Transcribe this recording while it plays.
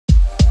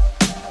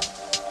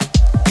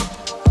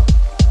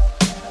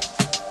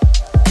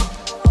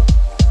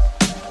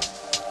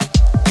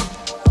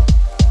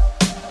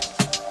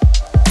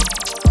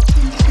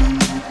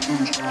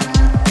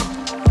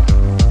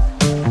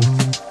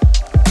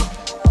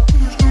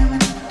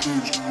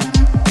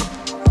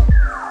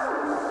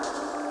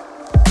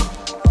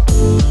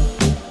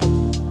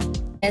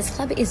Mez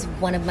Club is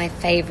one of my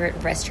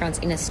favourite restaurants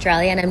in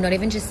Australia, and I'm not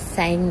even just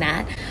saying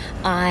that.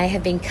 I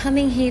have been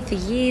coming here for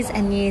years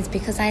and years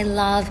because I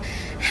love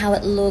how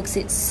it looks.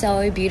 It's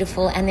so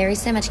beautiful and there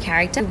is so much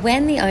character.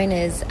 When the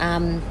owners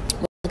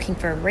were looking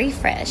for a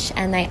refresh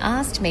and they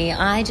asked me,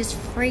 I just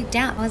freaked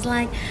out. I was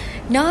like,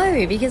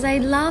 no, because I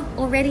love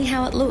already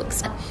how it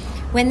looks.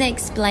 When they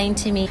explained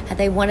to me how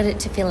they wanted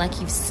it to feel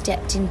like you've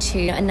stepped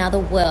into another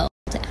world,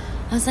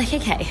 I was like,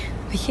 okay,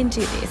 we can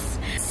do this.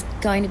 It's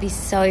going to be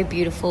so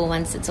beautiful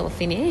once it's all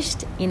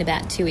finished in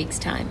about 2 weeks'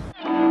 time.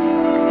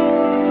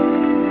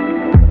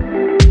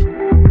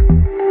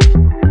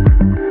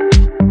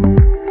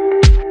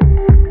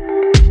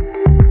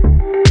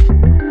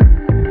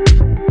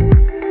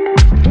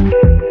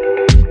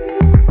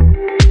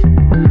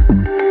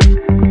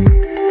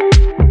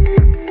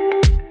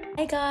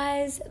 Hey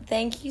guys,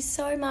 thank you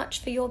so much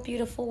for your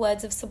beautiful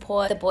words of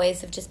support. The boys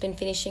have just been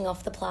finishing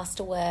off the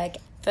plaster work.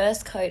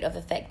 First coat of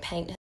effect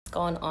paint has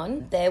gone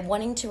on. They're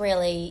wanting to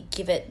really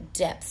give it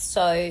depth,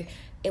 so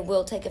it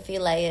will take a few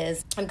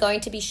layers. I'm going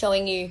to be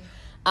showing you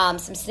some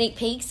sneak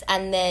peeks,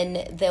 and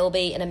then there will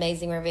be an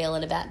amazing reveal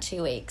in about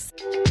 2 weeks.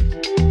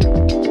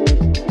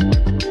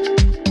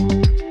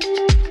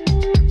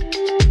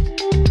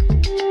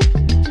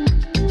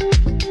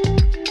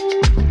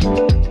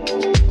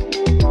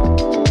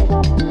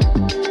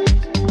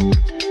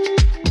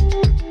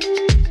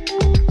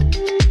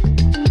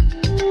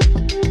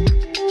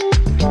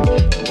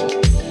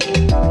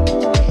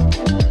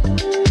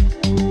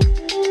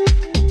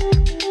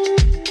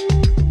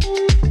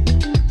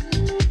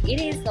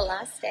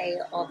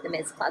 Of the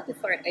Mez Club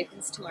before it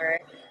opens tomorrow.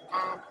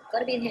 Got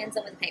to be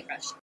hands-on with the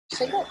paintbrush.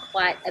 Actually got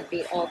quite a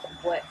bit of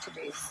work to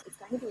do. It's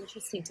going to be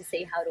interesting to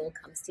see how it all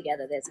comes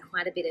together. There's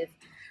quite a bit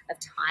of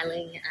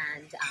tiling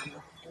and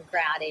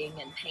grouting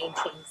and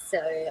painting, so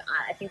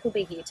I think we'll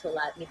be here till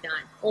like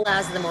midnight, all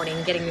hours of the morning,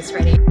 getting this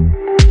ready.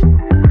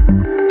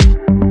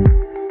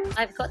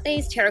 I've got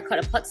these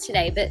terracotta pots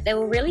today, but they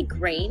were really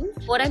green.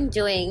 What I'm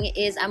doing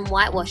is I'm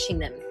whitewashing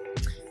them,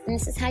 and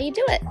this is how you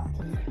do it.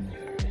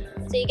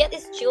 So you get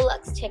this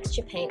Dulux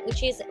texture paint,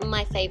 which is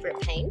my favourite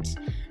paint,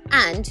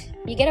 and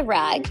you get a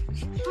rag.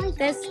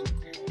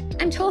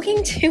 I'm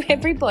talking to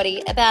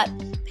everybody about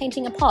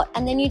painting a pot,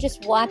 and then you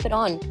just wipe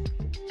on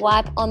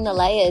the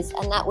layers,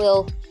 and that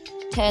will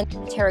turn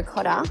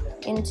terracotta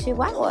into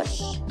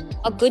whitewash.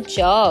 Oh, good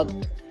job.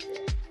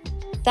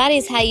 That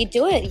is how you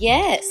do it,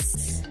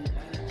 yes.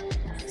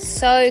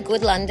 So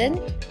good, London.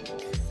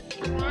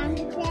 Around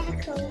the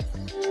circle.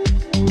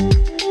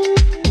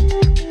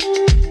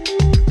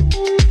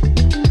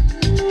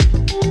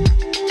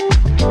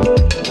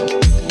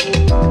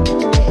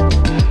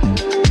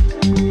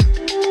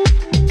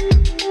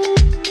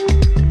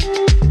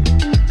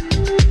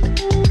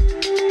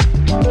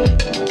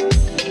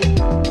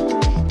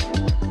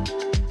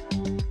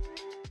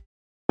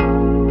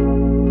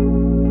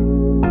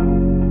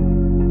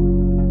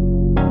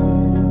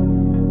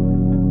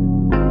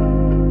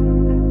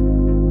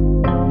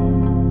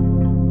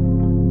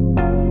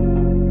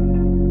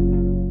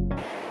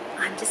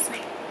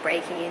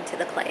 Breaking into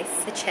the place.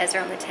 The chairs are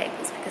on the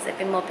tables because they've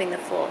been mopping the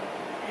floor.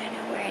 I don't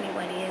know where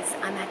anyone is.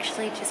 I'm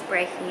actually just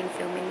breaking and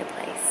filming the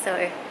place,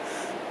 so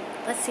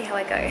let's see how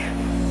I go.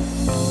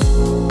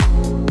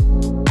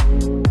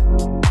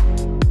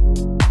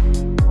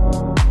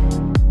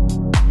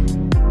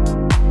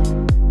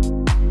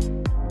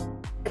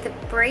 The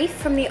brief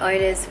from the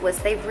owners was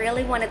they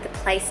really wanted the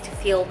place to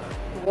feel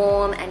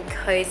warm and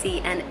cozy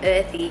and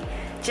earthy,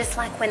 just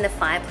like when the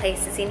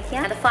fireplace is in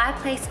here. Now, the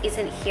fireplace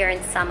isn't here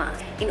in summer.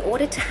 In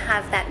order to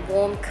have that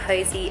warm,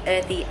 cozy,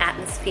 earthy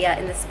atmosphere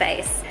in the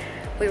space,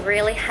 we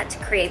really had to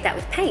create that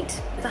with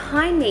paint.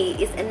 Behind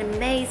me is an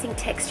amazing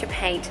texture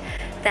paint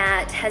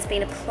that has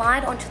been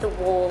applied onto the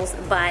walls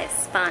by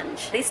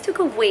sponge. This took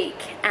a week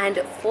and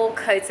 4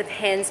 coats of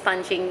hand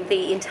sponging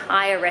the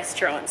entire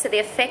restaurant. So the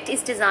effect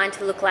is designed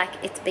to look like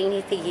it's been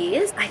here for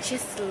years. I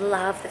just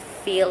love the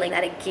feeling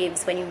that it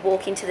gives when you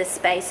walk into the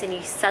space and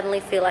you suddenly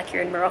feel like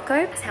you're in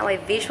Morocco. That's how I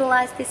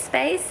visualize this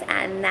space,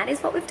 and that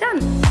is what we've done.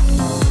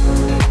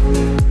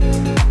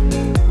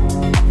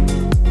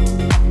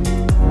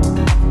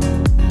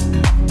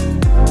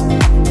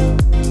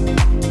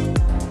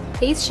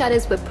 These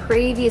shutters were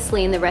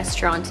previously in the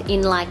restaurant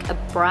in like a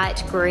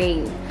bright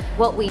green.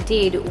 What we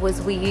did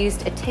was we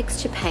used a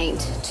texture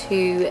paint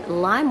to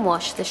lime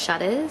wash the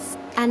shutters,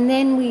 and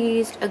then we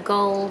used a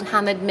gold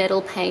hammered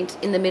metal paint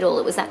in the middle.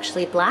 It was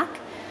actually black.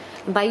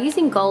 And by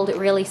using gold, it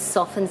really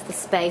softens the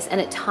space and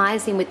it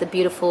ties in with the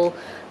beautiful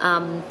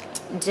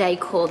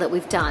decor that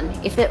we've done.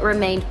 If it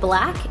remained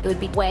black, it would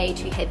be way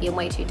too heavy and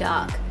way too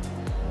dark.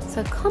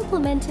 So I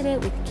complemented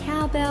it with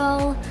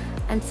cowbell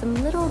and some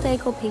little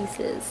decor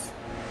pieces.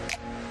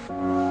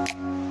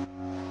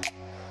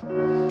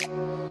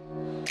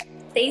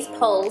 These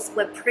poles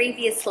were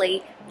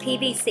previously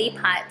PVC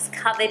pipes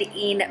covered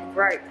in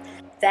rope.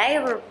 They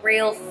are a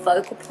real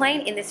focal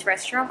point in this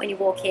restaurant when you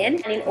walk in.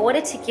 And in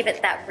order to give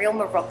it that real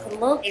Moroccan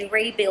look, they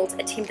rebuilt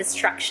a timber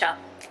structure,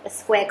 a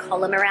square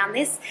column around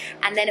this,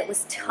 and then it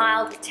was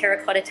tiled with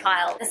terracotta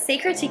tile. The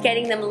secret to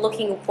getting them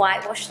looking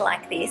whitewashed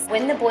like this,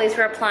 when the boys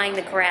were applying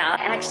the grout,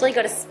 I actually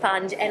got a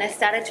sponge and I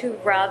started to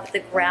rub the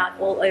grout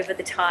all over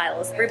the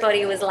tiles.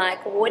 Everybody was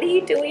like, what are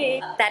you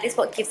doing? That is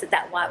what gives it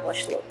that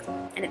whitewashed look,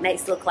 and it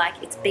makes it look like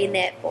it's been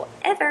there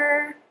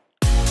forever.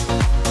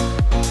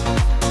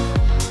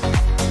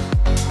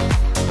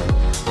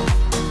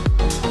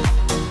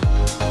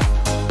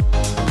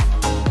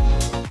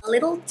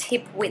 Little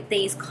tip with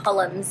these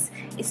columns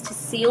is to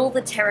seal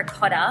the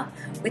terracotta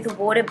with a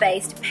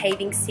water-based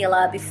paving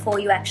sealer before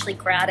you actually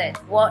grout it.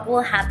 What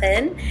will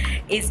happen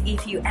is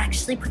if you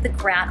actually put the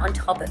grout on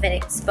top of an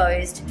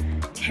exposed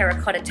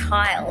terracotta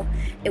tile,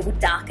 it will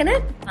darken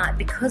it. But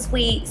because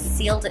we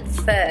sealed it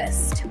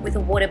first with a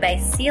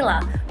water-based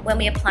sealer, when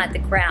we applied the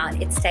grout,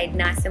 it stayed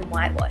nice and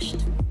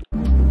whitewashed.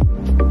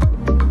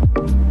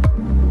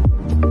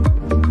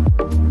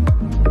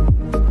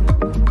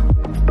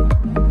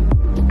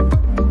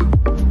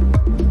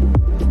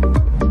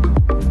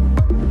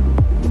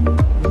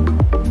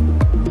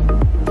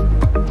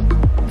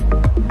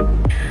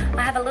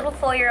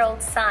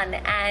 Four-year-old son,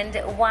 and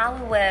while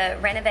we were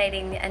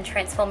renovating and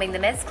transforming the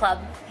Mez Club,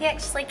 he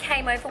actually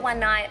came over one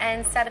night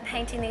and started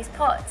painting these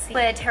pots. They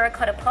were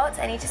terracotta pots,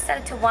 and he just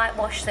started to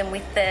whitewash them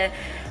with the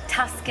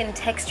Tuscan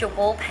texture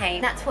wall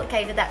paint. That's what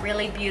gave it that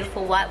really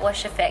beautiful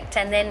whitewash effect.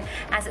 And then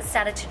as it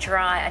started to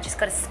dry, I just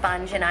got a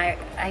sponge and I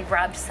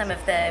rubbed some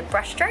of the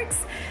brush strokes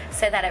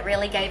so that it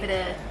really gave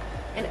it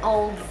an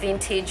old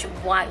vintage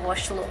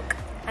whitewash look.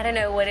 I don't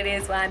know what it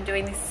is why I'm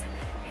doing this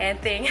hand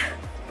thing.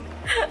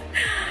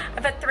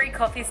 I've had 3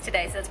 coffees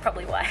today, so that's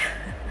probably why.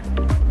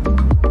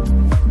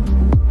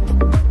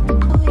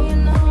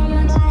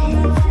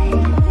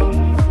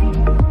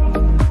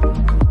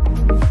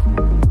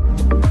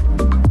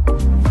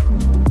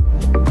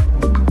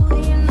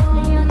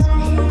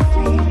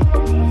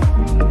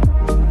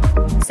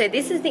 So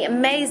this is the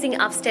amazing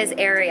upstairs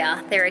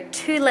area. There are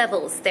 2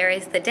 levels. There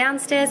is the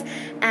downstairs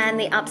and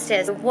the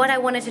upstairs. What I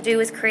wanted to do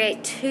was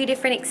create 2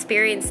 different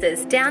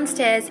experiences.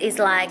 Downstairs is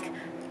like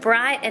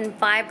bright and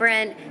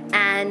vibrant,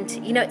 and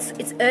you know,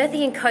 it's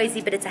earthy and cozy,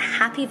 but it's a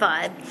happy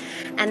vibe.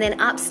 And then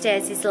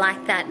upstairs is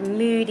like that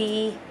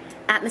moody,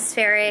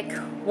 atmospheric,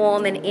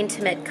 warm and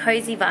intimate,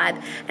 cozy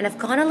vibe. And I've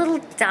gone a little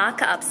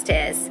darker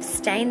upstairs,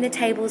 stained the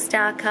tables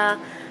darker,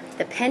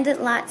 the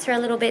pendant lights are a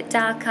little bit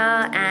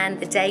darker, and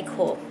the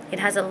decor, it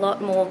has a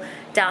lot more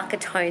darker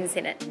tones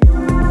in it.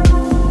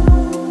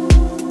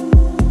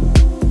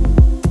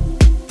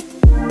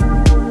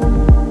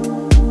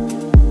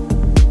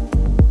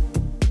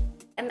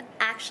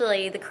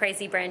 Actually the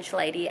crazy branch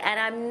lady, and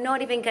I'm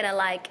not even gonna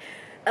like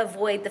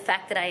avoid the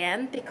fact that I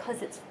am,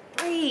 because it's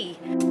free.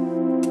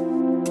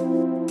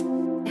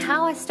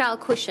 How I style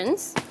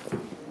cushions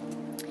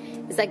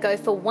is I go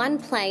for 1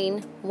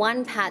 plane,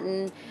 1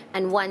 pattern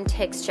and 1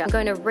 texture. I'm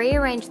going to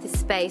rearrange this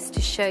space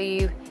to show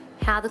you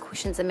how the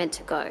cushions are meant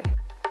to go.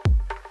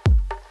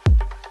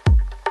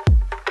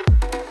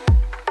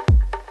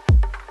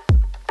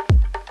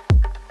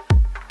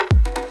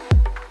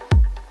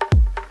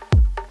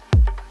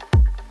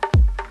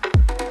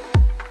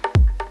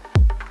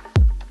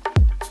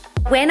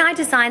 When I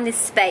designed this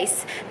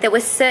space, there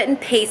were certain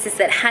pieces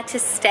that had to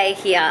stay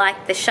here,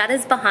 like the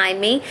shutters behind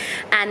me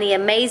and the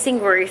amazing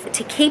roof.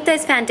 To keep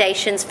those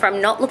foundations from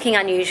not looking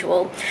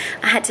unusual,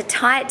 I had to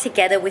tie it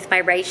together with my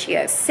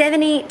ratio,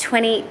 70,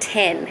 20,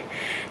 10.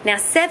 Now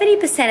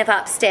 70% of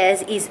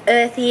upstairs is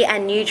earthy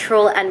and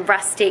neutral and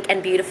rustic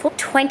and beautiful.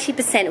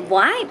 20%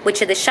 white,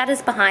 which are the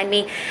shutters behind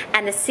me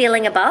and the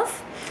ceiling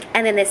above.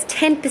 And then there's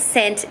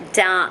 10%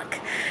 dark.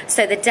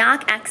 So the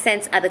dark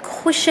accents are the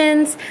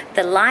cushions,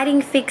 the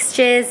lighting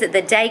fixtures,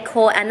 the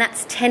decor, and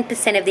that's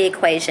 10% of the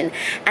equation.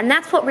 And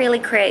that's what really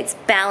creates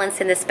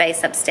balance in the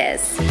space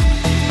upstairs.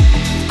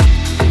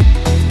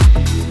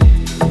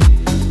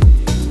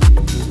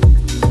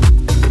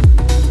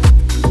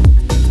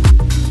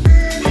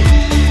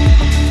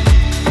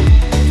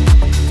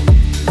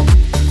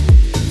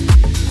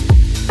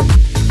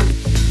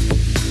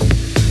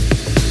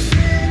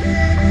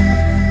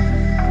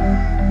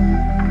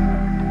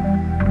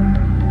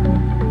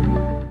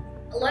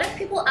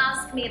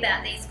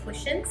 About these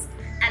cushions,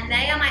 and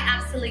they are my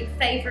absolute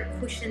favorite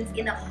cushions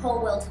in the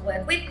whole world to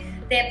work with.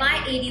 They're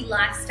by Edie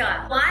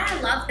Lifestyle. Why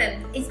I love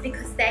them is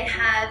because they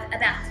have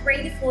about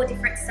 3 to 4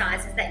 different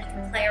sizes that you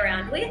can play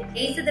around with.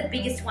 These are the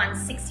biggest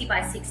ones, 60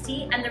 by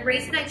 60, and the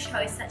reason I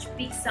chose such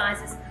big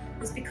sizes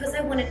was because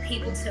I wanted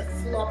people to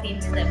flop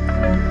into them.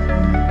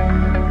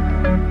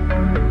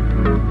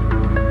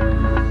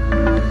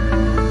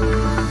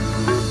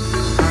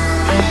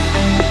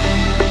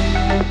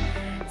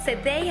 So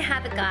there you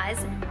have it,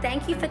 guys.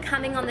 Thank you for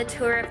coming on the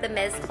tour of the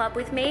Mez Club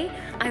with me.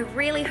 I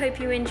really hope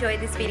you enjoyed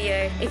this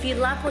video. If you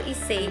love what you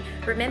see,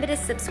 remember to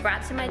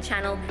subscribe to my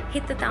channel,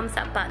 hit the thumbs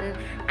up button,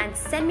 and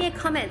send me a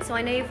comment so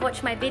I know you've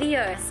watched my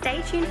video.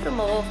 Stay tuned for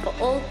more for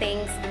all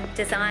things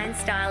design,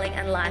 styling,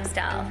 and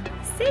lifestyle.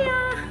 See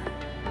ya!